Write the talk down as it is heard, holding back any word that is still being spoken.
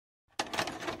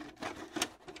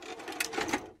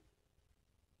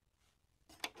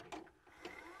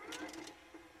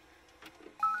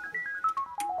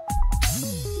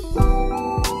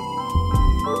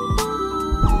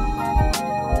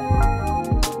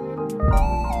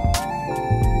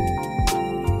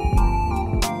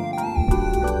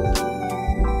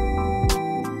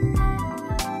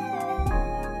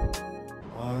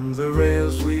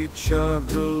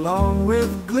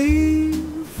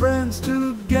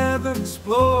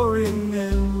exploring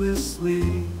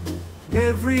endlessly.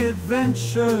 Every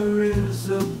adventure is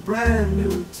a brand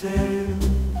new tale.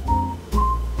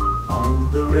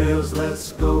 On the rails,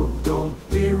 let's go, don't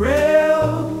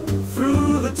derail.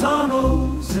 Through the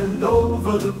tunnels and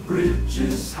over the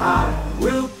bridges high,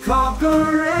 we'll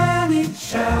conquer any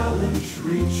challenge,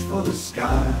 reach for the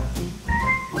sky.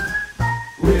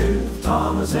 With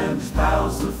Thomas and his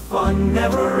pals, the fun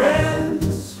never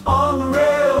ends. On the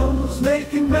rails,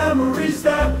 making memories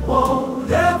that won't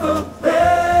ever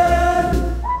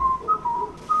bend.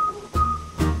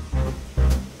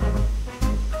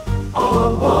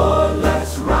 All aboard,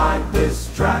 let's ride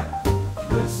this track.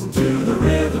 Listen to the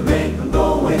rhythm, ain't no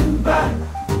going back.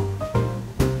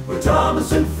 We're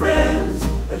Thomas and friends,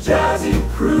 a jazzy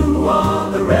crew.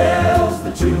 On the rails,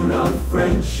 the tune of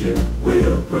friendship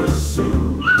we'll pursue.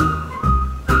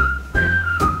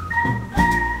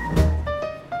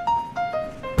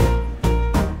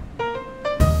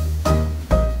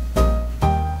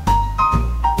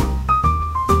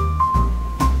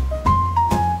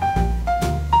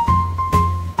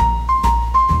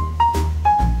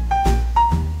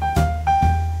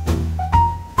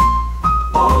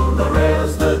 On the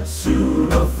rails, the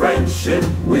tune of friendship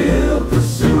we'll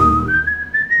pursue.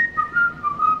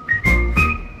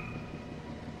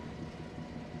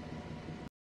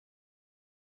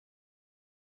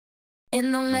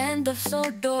 In the land of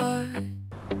Sodor,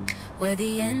 where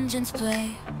the engines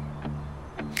play,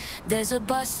 there's a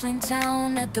bustling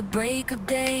town at the break of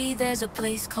day. There's a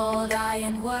place called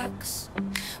Ironworks,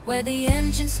 where the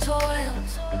engines toil,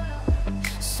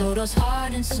 Sodor's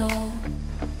heart and soul.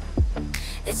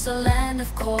 It's a land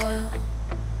of coil.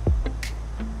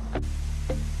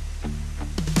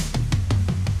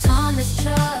 Thomas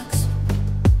chugs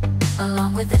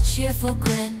along with a cheerful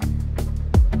grin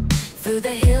through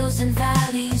the hills and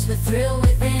valleys with thrill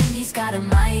within. He's got a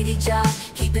mighty job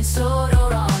keeping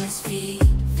Sodor on his feet.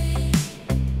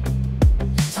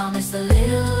 Thomas the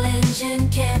little engine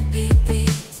can't be beat.